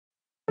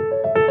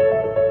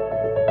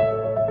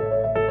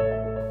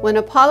When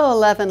Apollo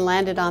 11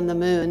 landed on the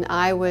moon,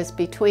 I was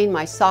between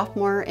my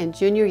sophomore and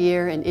junior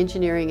year in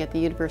engineering at the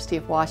University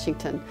of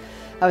Washington.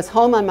 I was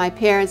home on my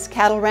parents'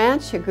 cattle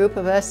ranch. A group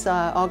of us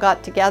all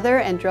got together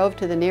and drove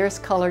to the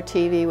nearest color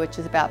TV, which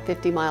is about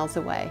 50 miles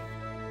away.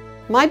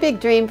 My big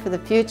dream for the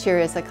future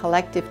is a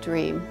collective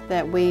dream,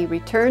 that we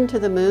return to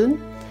the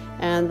moon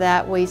and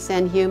that we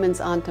send humans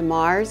onto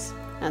Mars,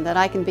 and that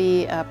I can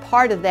be a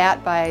part of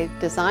that by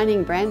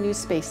designing brand new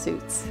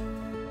spacesuits.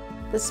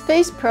 The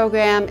space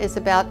program is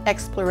about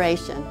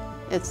exploration.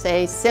 It's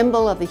a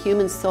symbol of the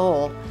human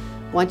soul.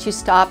 Once you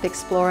stop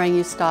exploring,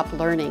 you stop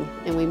learning,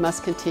 and we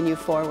must continue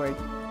forward.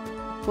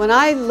 When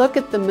I look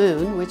at the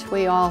moon, which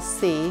we all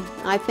see,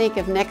 I think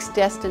of next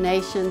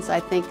destinations, I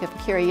think of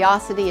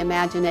curiosity,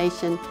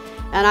 imagination,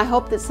 and I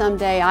hope that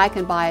someday I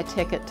can buy a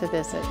ticket to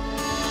visit.